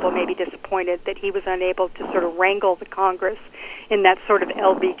lot of people may be disappointed that he was unable to sort of wrangle the Congress in that sort of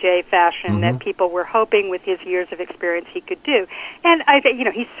LBJ fashion that people were hoping with his years of experience he could do. And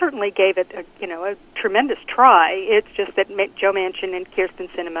he certainly gave it a tremendous try. It's just that Joe Manchin and Kyrsten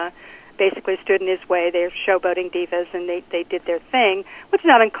Sinema basically stood in his way. They're showboating divas, and they did their thing, which is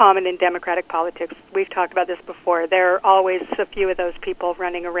not uncommon in Democratic politics. We've talked about this before. There are always a few of those people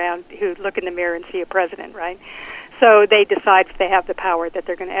running around who look in the mirror and see a president, right? So they decide if they have the power that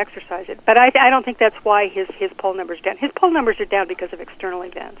they're going to exercise it. But I don't think that's why his poll numbers are down. His poll numbers are down because of external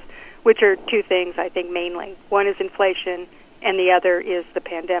events, which are 2 things, I think, mainly. One is inflation, and the other is the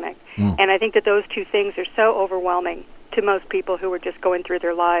pandemic. And I think that those 2 things are so overwhelming to most people who are just going through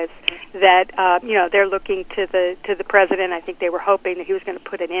their lives that they're looking to the president. I think they were hoping that he was going to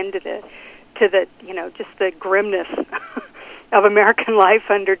put an end to the just the grimness of American life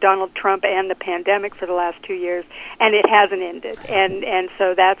under Donald Trump and the pandemic for the last 2 years, and it hasn't ended. And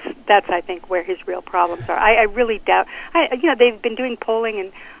so that's I think where his real problems are. I really doubt. They've been doing polling,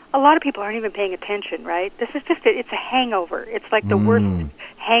 and a lot of people aren't even paying attention, right? This is just it's a hangover. It's like the worst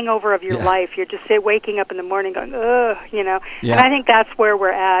hangover of your life. You're just waking up in the morning going, ugh, you know. Yeah. And I think that's where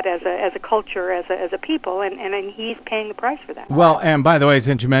we're at as a culture, as a people, and he's paying the price for that. Well, and by the way,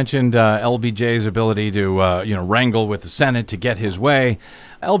 since you mentioned LBJ's ability to wrangle with the Senate to get his way,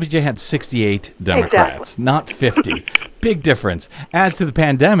 LBJ had 68 Democrats, not 50. Big difference. As to the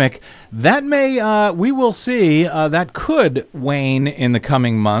pandemic, that we will see, that could wane in the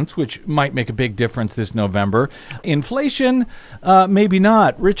coming months, which might make a big difference this November. Inflation, maybe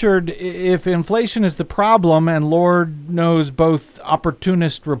not. Richard, if inflation is the problem, and Lord knows both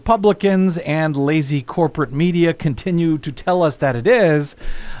opportunist Republicans and lazy corporate media continue to tell us that it is,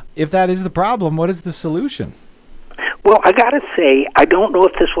 if that is the problem, what is the solution? Well, I got to say, I don't know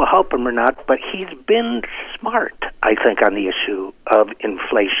if this will help him or not, but he's been smart, I think, on the issue of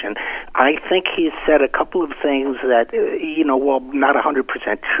inflation. I think he's said a couple of things that, not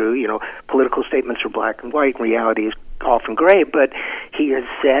 100% true. Political statements are black and white, reality is often gray, but he has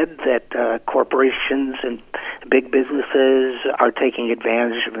said that corporations and big businesses are taking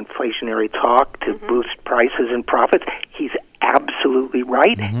advantage of inflationary talk to boost prices and profits. He's absolutely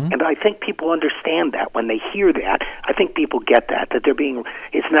right, and I think people understand that when they hear that. I think people get that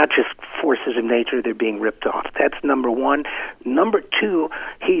it's not just forces of nature, they're being ripped off. That's number one. Number two,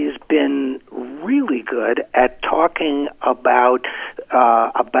 he's been really good at talking about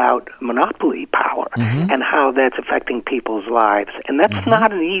monopoly power and how that's affecting people's lives. And that's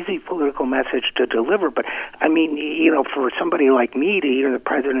not an easy political message to deliver, but I mean, for somebody like me to hear the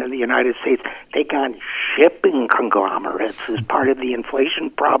President of the United States take on shipping conglomerates as part of the inflation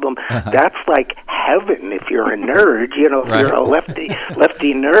problem, that's like heaven if you're a nerd. If you're a lefty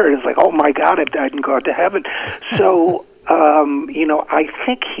nerd, it's like, oh my God, I've died and gone to heaven. So, I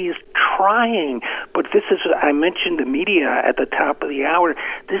think he's trying, but I mentioned the media at the top of the hour.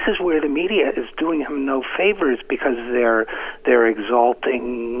 This is where the media is doing him no favors because they're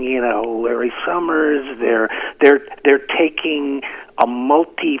exalting, Larry Summers. They're taking a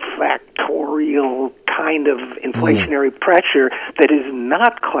multifactorial kind of inflationary pressure that is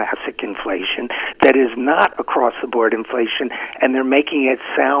not classic inflation, that is not across-the-board inflation, and they're making it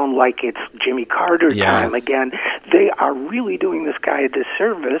sound like it's Jimmy Carter time again. They are really doing this guy a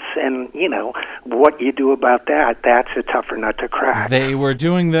disservice, and, what you do about that, that's a tougher nut to crack. They are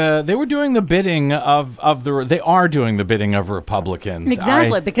doing the bidding of Republicans.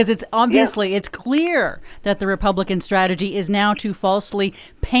 Exactly, because it's obviously, it's clear that the Republican strategy is now to falsely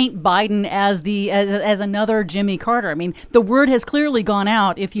paint Biden as another Jimmy Carter. I mean, the word has clearly gone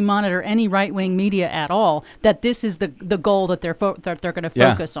out, if you monitor any right-wing media at all, that this is the goal that they're going to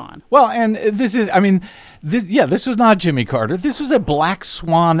focus on. Well, and this was not Jimmy Carter. This was a black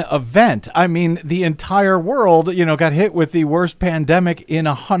swan event. I mean, the entire world, got hit with the worst pandemic in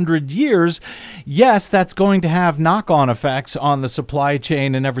 100 years. Yes, that's going to have knock-on effects on the supply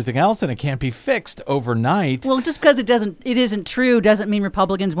chain and everything else, and it can't be fixed overnight. Well, just because it isn't true doesn't mean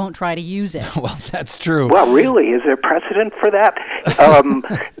Republicans won't try to use it. Well, that's true. Well, really, is there precedent for that?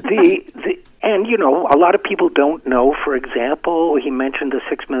 And, a lot of people don't know, for example, he mentioned the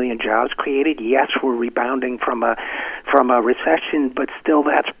 6 million jobs created. Yes, we're rebounding from a recession, but still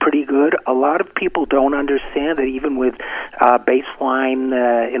that's pretty good. A lot of people don't understand that even with baseline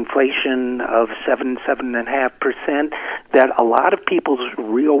inflation of 7.5%, that a lot of people's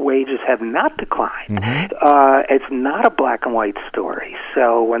real wages have not declined. It's not a black and white story.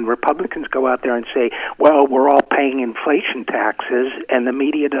 So when Republicans go out there and say, well, we're all paying inflation taxes, and the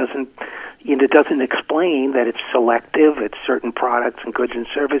media doesn't explain that it's selective, it's certain products and goods and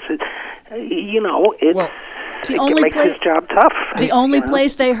services, it makes his job tough. The only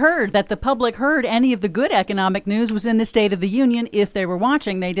place they heard, that the public heard any of the good economic news, was in the State of the Union. If they were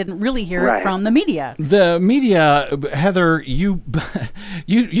watching, they didn't really hear it from the media. The media, Heather, you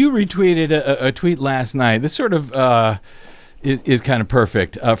retweeted a tweet last night. This sort of is kind of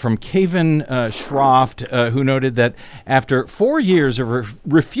perfect, from Kevin Schroft, who noted that after 4 years of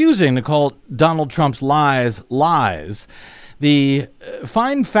refusing to call Donald Trump's lies, the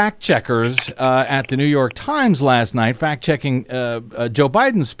fine fact-checkers at the New York Times last night, fact-checking Joe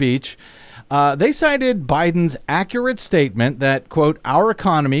Biden's speech, they cited Biden's accurate statement that, quote, our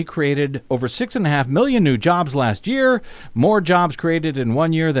economy created over 6.5 million new jobs last year, more jobs created in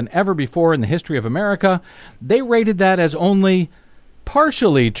 1 year than ever before in the history of America. They rated that as only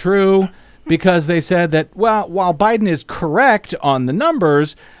partially true because they said that, well, while Biden is correct on the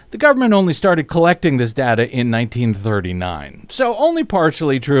numbers, the government only started collecting this data in 1939. So only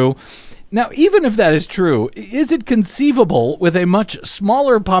partially true. Now, even if that is true, is it conceivable with a much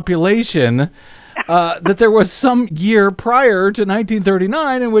smaller population that there was some year prior to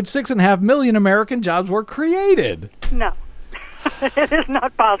 1939 in which 6.5 million American jobs were created. No. It is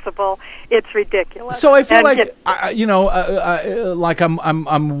not possible. It's ridiculous. So I feel like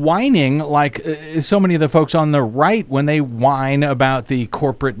I'm whining like so many of the folks on the right when they whine about the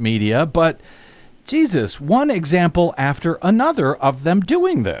corporate media, but Jesus, one example after another of them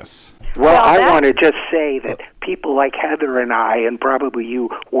doing this. Well, I want to just say that people like Heather and I, and probably you,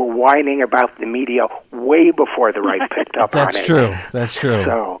 were whining about the media way before the right picked up on it. That's true.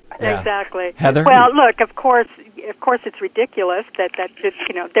 So, yeah. Exactly. Heather? Well, look, of course, it's ridiculous that just,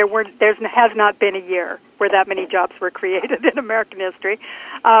 there has not been a year where that many jobs were created in American history,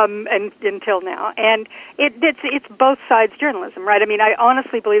 and until now. And it's both sides journalism, right? I mean, I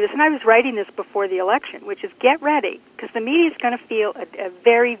honestly believe this, and I was writing this before the election, which is get ready, because the media is going to feel a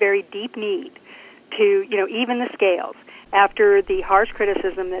very, very deep need to, even the scales after the harsh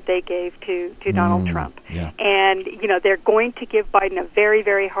criticism that they gave to Donald Trump. Yeah. And, they're going to give Biden a very,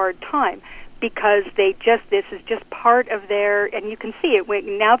 very hard time, because this is just part of their, and you can see it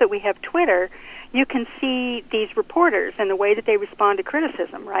now that we have Twitter, you can see these reporters and the way that they respond to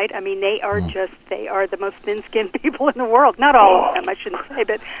criticism, right? I mean, they are the most thin-skinned people in the world. Not all of them, I shouldn't say,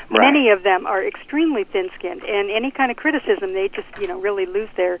 but many of them are extremely thin-skinned, and any kind of criticism, they just, really lose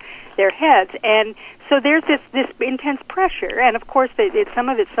their heads. And so there's this intense pressure, and of course, some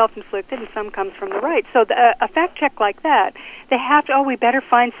of it's self-inflicted and some comes from the right. So a fact check like that, they have to, we better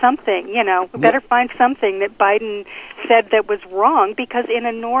find something, we better find something that Biden said that was wrong, because in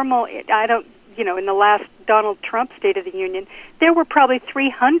a normal, in the last Donald Trump State of the Union, there were probably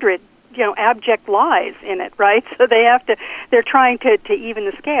 300, abject lies in it, right? So they're trying to even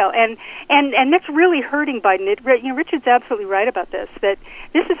the scale, and that's really hurting Biden. Richard's absolutely right about this. That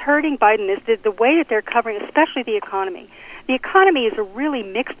this is hurting Biden is the way that they're covering, especially the economy. The economy is a really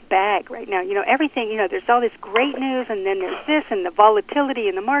mixed bag right now. Everything. There's all this great news, and then there's this, and the volatility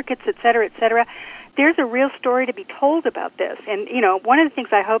in the markets, et cetera, et cetera. There's a real story to be told about this. And, one of the things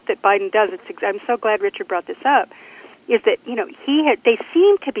I hope that Biden does, I'm so glad Richard brought this up, is that, they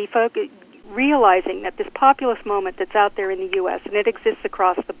seem to be realizing that this populist moment that's out there in the U.S., and it exists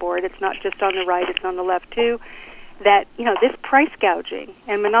across the board, it's not just on the right, it's on the left too, that, this price gouging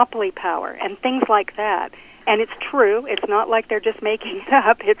and monopoly power and things like that, and it's true, it's not like they're just making it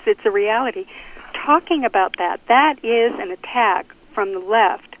up, it's a reality. Talking about that is an attack from the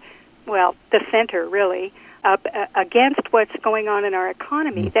left, well, the center, really, against what's going on in our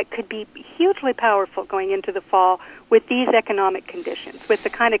economy that could be hugely powerful going into the fall with these economic conditions, with the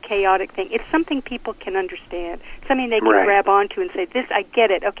kind of chaotic thing. It's something people can understand, something they can grab onto and say, this, I get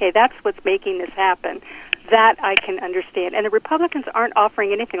it. Okay, that's what's making this happen. That I can understand. And the Republicans aren't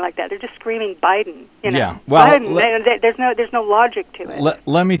offering anything like that. They're just screaming Biden. Yeah. Well, Biden, there's no logic to it.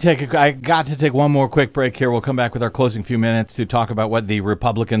 Let me I got to take one more quick break here. We'll come back with our closing few minutes to talk about what the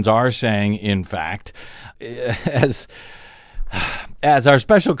Republicans are saying, in fact, as our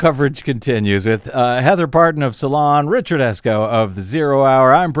special coverage continues with Heather Parton of Salon, Richard Eskow of the 0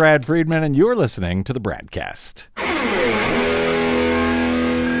 Hour. I'm Brad Friedman, and you're listening to the BradCast.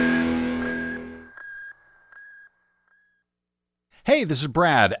 Hey, this is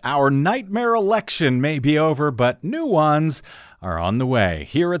Brad. Our nightmare election may be over, but new ones are on the way.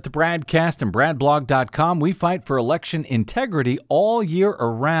 Here at the BradCast and BradBlog.com, we fight for election integrity all year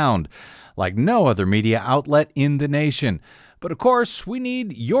around, like no other media outlet in the nation. But of course, we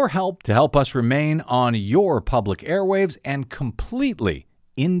need your help to help us remain on your public airwaves and completely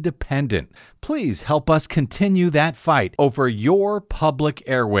independent. Please help us continue that fight over your public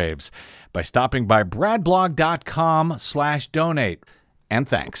airwaves by stopping by bradblog.com/donate. And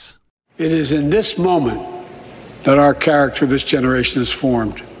thanks. It is in this moment that our character of this generation is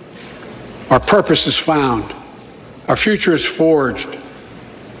formed. Our purpose is found. Our future is forged.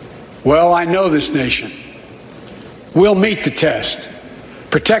 Well, I know this nation. We'll meet the test,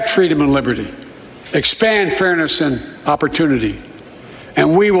 protect freedom and liberty, expand fairness and opportunity,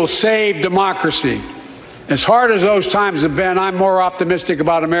 and we will save democracy. As hard as those times have been, I'm more optimistic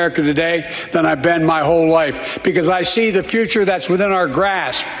about America today than I've been my whole life, because I see the future that's within our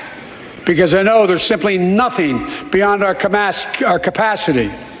grasp, because I know there's simply nothing beyond our capacity.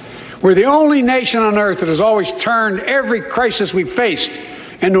 We're the only nation on earth that has always turned every crisis we've faced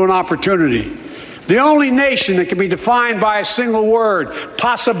into an opportunity. The only nation that can be defined by a single word: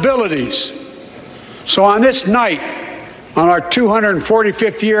 possibilities. So on this night, on our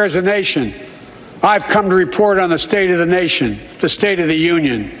 245th year as a nation, I've come to report on the state of the nation, the state of the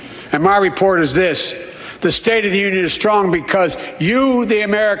union. And my report is this: the state of the union is strong because you, the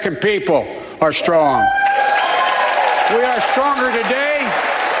American people, are strong. We are stronger today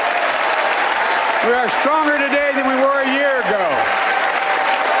are stronger today than we were a year ago.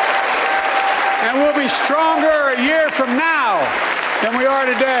 And we'll be stronger a year from now than we are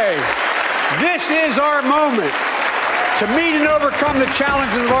today. This is our moment to meet and overcome the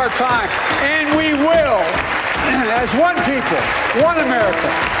challenges of our time. And we will, as one people, one America,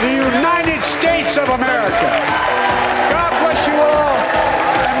 the United States of America. God bless you all,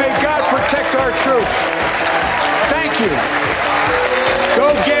 and may God protect our troops. Thank you. Go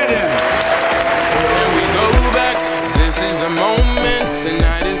get him. When we go back, this is the moment.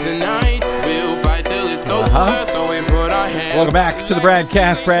 Tonight is the night. We'll fight till it's over. So we put our hands. Welcome back to the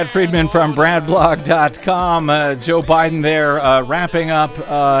BradCast. Brad Friedman from BradBlog.com. Joe Biden there wrapping up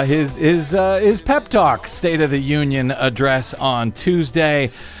his pep talk, State of the Union address on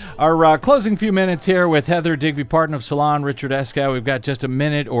Tuesday. Our closing few minutes here with Heather Digby, Parton of Salon, Richard Eskow. We've got just a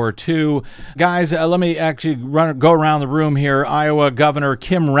minute or two. Guys, let me actually go around the room here. Iowa Governor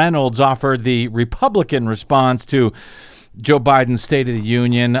Kim Reynolds offered the Republican response to Joe Biden's State of the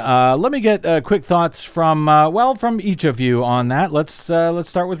Union. Let me get quick thoughts from each of you on that. Let's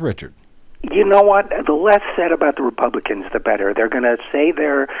start with Richard. You know what? The less said about the Republicans, the better. They're going to say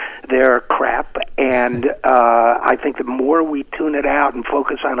their crap, and I think the more we tune it out and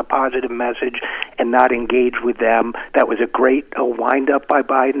focus on a positive message and not engage with them. That was a great wind-up by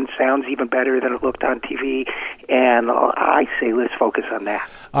Biden. Sounds even better than it looked on TV, and I say let's focus on that.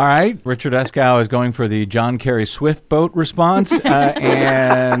 All right. Richard Eskow is going for the John Kerry Swift boat response.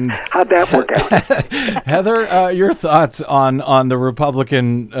 And how'd that work out? Heather, your thoughts on the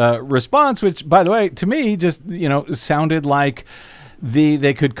Republican response, which, by the way, to me, just sounded like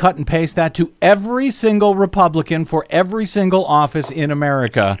they could cut and paste that to every single Republican for every single office in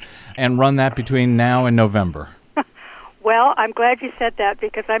America and run that between now and November. Well, I'm glad you said that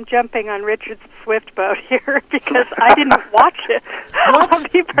because I'm jumping on Richard's Swift boat here because I didn't watch it. What? I'll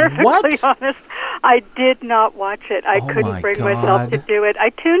be perfectly honest. I did not watch it. I couldn't bring myself to do it. I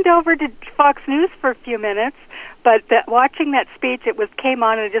tuned over to Fox News for a few minutes, but watching that speech, came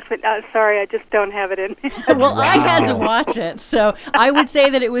on and I just went, sorry, I just don't have it in me. Well, I had to watch it. So I would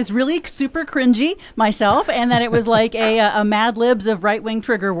say that it was really super cringy myself and that it was like a Mad Libs of right-wing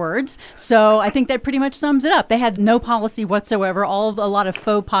trigger words. So I think that pretty much sums it up. They had no policy whatsoever, a lot of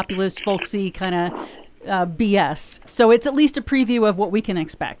faux populist, folksy kind of BS. So it's at least a preview of what we can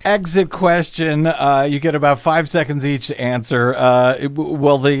expect. Exit question. You get about 5 seconds each to answer.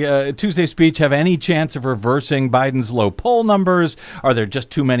 Will the Tuesday speech have any chance of reversing Biden's low poll numbers? Are there just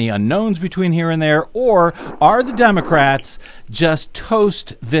too many unknowns between here and there? Or are the Democrats just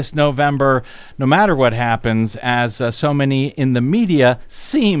toast this November, no matter what happens, as so many in the media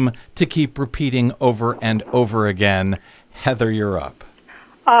seem to keep repeating over and over again? Heather, you're up.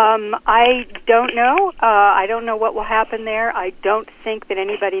 I don't know. I don't know what will happen there. I don't think that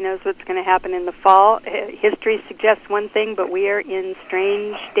anybody knows what's going to happen in the fall. History suggests one thing, but we are in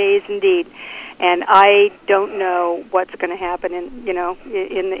strange days indeed. And I don't know what's going to happen in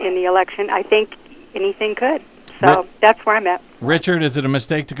the election. I think anything could. So that's where I'm at. Richard, is it a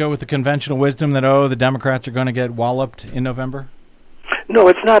mistake to go with the conventional wisdom that, the Democrats are going to get walloped in November? No,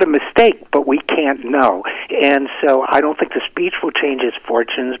 it's not a mistake, but we can't know. And so I don't think the speech will change his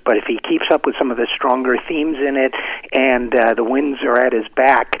fortunes, but if he keeps up with some of the stronger themes in it and the winds are at his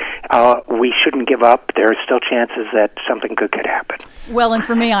back, we shouldn't give up. There are still chances that something good could happen. Well, and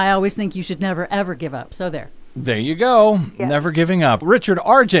for me, I always think you should never, ever give up. So there. There you go. Yeah. Never giving up. Richard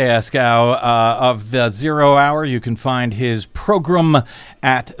R.J. Eskow of The Zero Hour. You can find his program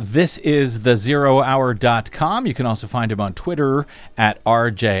at thisisthezerohour.com. You can also find him on Twitter at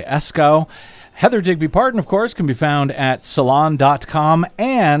R.J. Eskow. Heather Digby Parton, of course, can be found at salon.com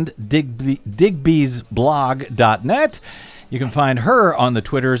and digbysblog.net. You can find her on the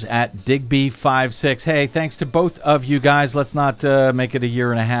Twitters at Digby56. Hey, thanks to both of you guys. Let's not make it a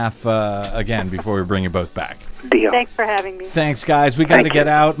year and a half again before we bring you both back. Deal. Thanks for having me. Thanks, guys. We got to get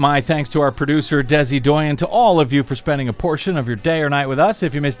out. My thanks to our producer, Desi Doyen, to all of you for spending a portion of your day or night with us.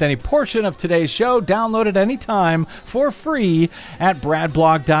 If you missed any portion of today's show, download it anytime for free at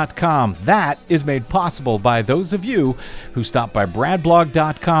bradblog.com. That is made possible by those of you who stop by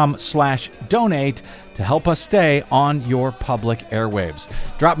bradblog.com/donate to help us stay on your public airwaves.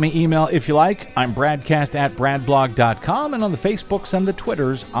 Drop me email if you like. I'm BradCast at bradblog.com, and on the Facebooks and the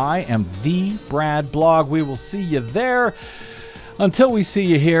Twitters, I am the Brad Blog. We will see you there. Until we see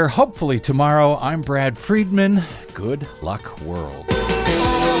you here, hopefully tomorrow, I'm Brad Friedman. Good luck, world.